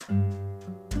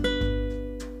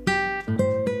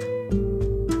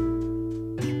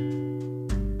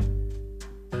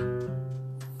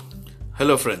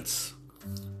Hello, friends.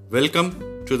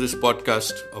 Welcome to this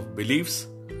podcast of beliefs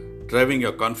driving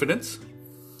your confidence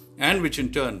and which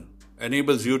in turn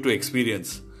enables you to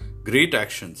experience great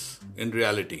actions in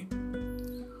reality.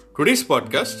 Today's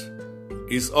podcast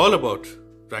is all about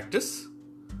practice,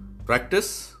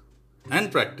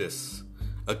 and practice,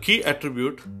 a key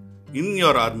attribute in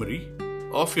your armory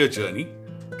of your journey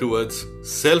towards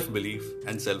self-belief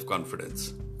and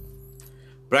self-confidence.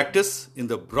 Practice, in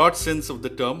the broad sense of the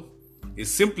term, is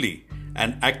simply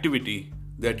an activity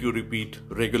that you repeat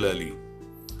regularly.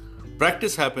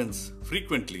 Practice happens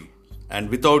frequently, and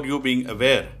without you being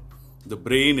aware, the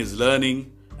brain is learning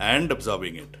and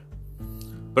absorbing it.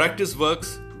 Practice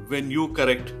works when you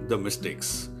correct the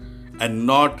mistakes and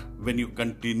not when you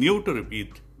continue to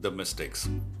repeat the mistakes.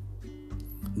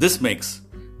 This makes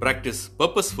practice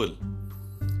purposeful,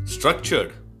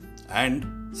 structured,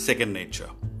 and second nature.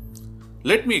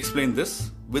 Let me explain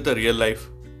this with a real-life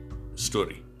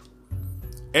story.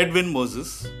 Edwin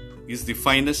Moses is the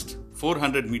finest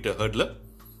 400-meter hurdler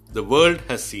the world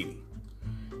has seen.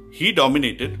 He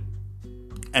dominated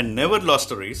and never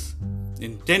lost a race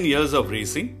in 10 years of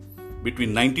racing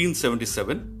between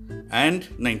 1977 and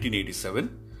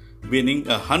 1987, winning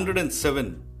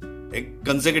 107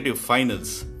 consecutive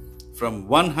finals from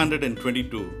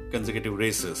 122 consecutive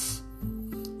races,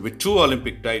 with 2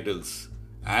 Olympic titles,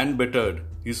 and bettered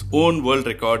his own world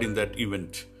record in that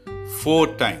event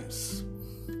 4 times.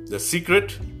 The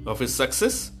secret of his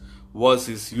success was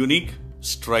his unique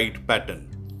stride pattern.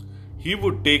 He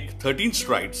would take 13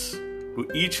 strides to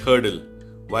each hurdle,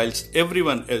 whilst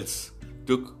everyone else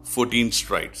took 14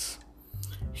 strides.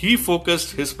 He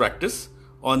focused his practice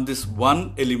on this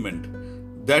one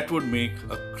element that would make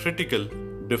a critical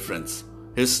difference,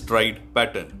 his stride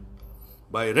pattern.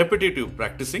 By repetitive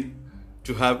practicing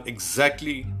to have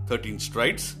exactly 13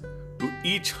 strides to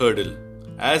each hurdle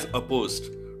as opposed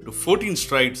to 14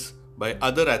 strides by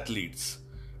other athletes,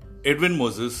 Edwin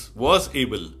Moses was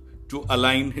able to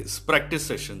align his practice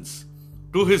sessions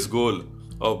to his goal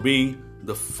of being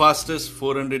the fastest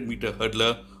 400-meter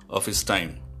hurdler of his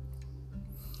time.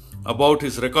 About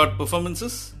his record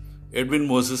performances, Edwin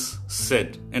Moses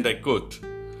said, and I quote,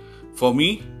 "For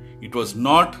me, it was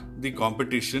not the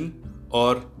competition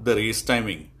or the race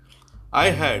timing.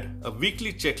 I had a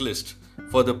weekly checklist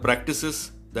for the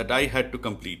practices that I had to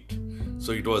complete.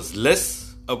 So it was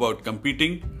less about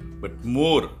competing, but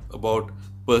more about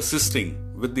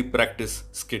persisting with the practice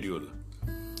schedule.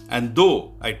 And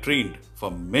though I trained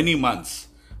for many months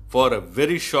for a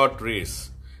very short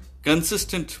race,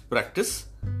 consistent practice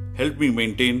helped me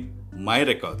maintain my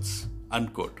records."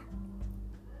 Unquote.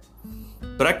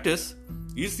 Practice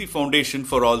is the foundation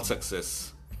for all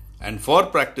success. And for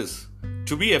practice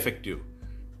to be effective,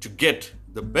 to get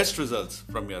the best results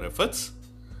from your efforts,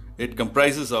 it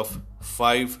comprises of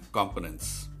 5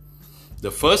 components.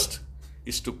 The first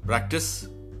is to practice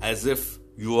as if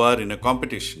you are in a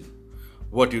competition.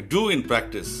 What you do in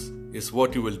practice is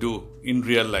what you will do in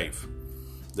real life.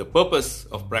 The purpose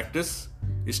of practice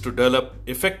is to develop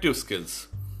effective skills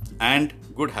and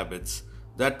good habits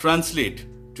that translate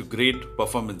to great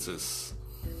performances.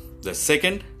 The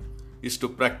second is to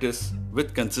practice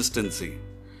with consistency.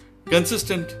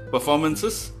 Consistent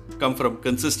performances come from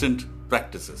consistent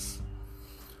practices.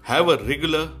 Have a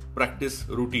regular practice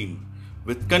routine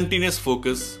with continuous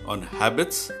focus on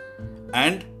habits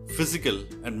and physical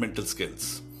and mental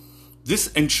skills. This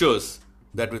ensures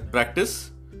that with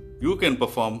practice, you can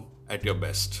perform at your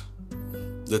best.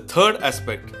 The third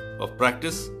aspect of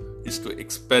practice is to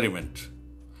experiment.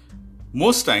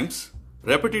 Most times,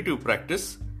 repetitive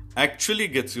practice actually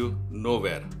gets you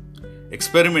nowhere.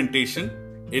 Experimentation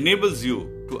enables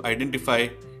you to identify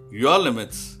your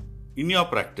limits in your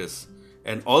practice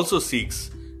and also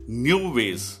seeks new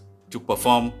ways to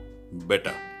perform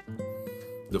better.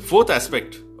 The fourth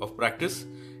aspect of practice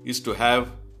is to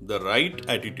have the right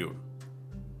attitude.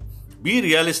 Be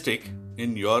realistic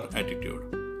in your attitude.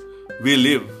 We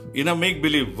live in a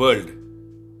make-believe world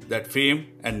that fame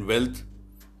and wealth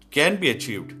can be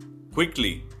achieved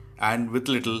quickly and with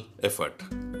little effort.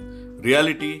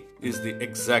 Reality is the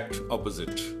exact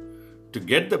opposite. To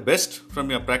get the best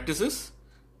from your practices,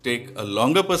 take a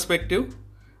longer perspective,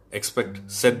 expect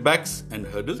setbacks and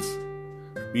hurdles,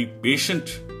 be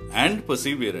patient and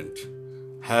perseverant,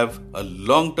 have a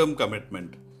long-term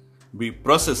commitment, be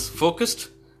process-focused,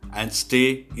 and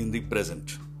stay in the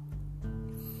present.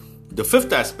 The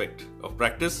fifth aspect of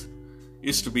practice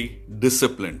is to be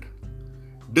disciplined.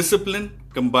 Discipline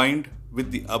combined with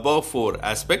the above 4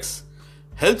 aspects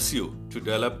helps you to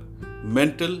develop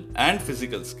mental and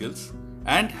physical skills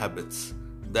and habits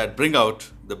that bring out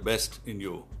the best in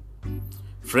you.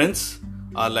 Friends,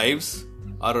 our lives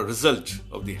are a result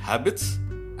of the habits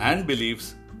and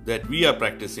beliefs that we are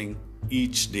practicing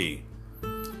each day.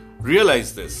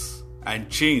 Realize this and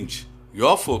change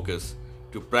your focus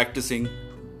to practicing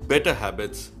better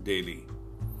habits daily.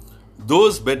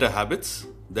 Those better habits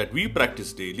that we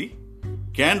practice daily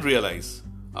can realize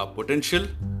our potential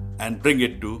and bring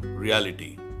it to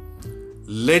reality.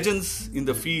 Legends in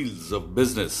the fields of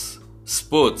business,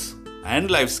 sports,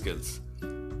 and life skills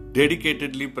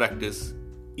dedicatedly practice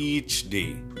each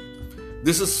day.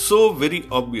 This is so very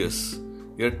obvious,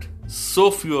 yet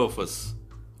so few of us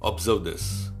observe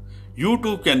this. You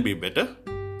too can be better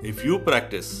if you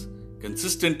practice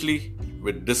consistently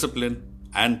with discipline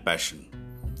and passion.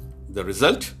 The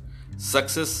result?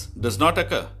 Success does not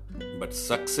occur, but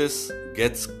success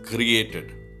gets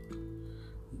created.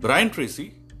 Brian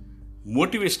Tracy,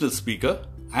 motivational speaker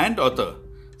and author,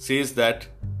 says that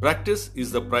practice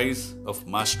is the price of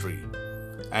mastery,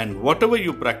 and whatever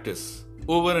you practice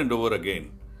over and over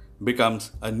again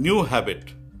becomes a new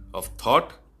habit of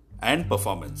thought and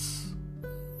performance.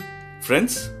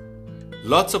 Friends,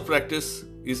 lots of practice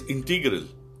is integral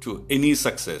to any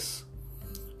success.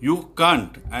 You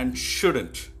can't and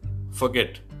shouldn't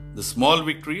forget the small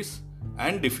victories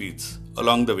and defeats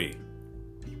along the way.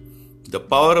 The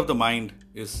power of the mind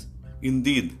is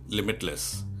indeed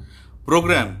limitless.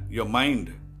 Program your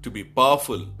mind to be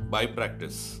powerful by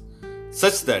practice,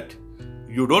 such that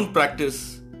you don't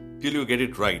practice till you get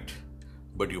it right,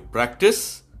 but you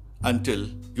practice until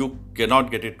you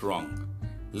cannot get it wrong.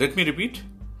 Let me repeat.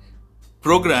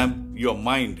 Program your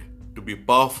mind to be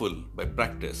powerful by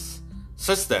practice,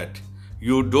 such that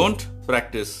you don't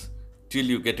practice till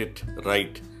you get it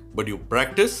right, but you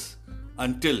practice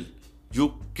until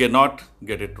you cannot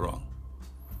get it wrong.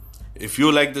 If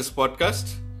you like this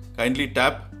podcast, kindly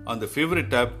tap on the favorite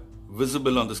tab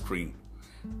visible on the screen.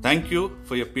 Thank you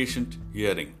for your patient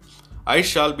hearing. I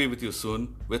shall be with you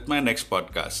soon with my next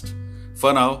podcast.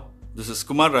 For now, this is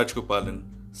Kumar Rajgopalan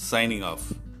signing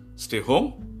off. Stay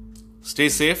home, stay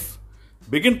safe,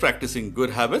 begin practicing good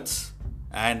habits,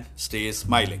 and stay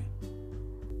smiling.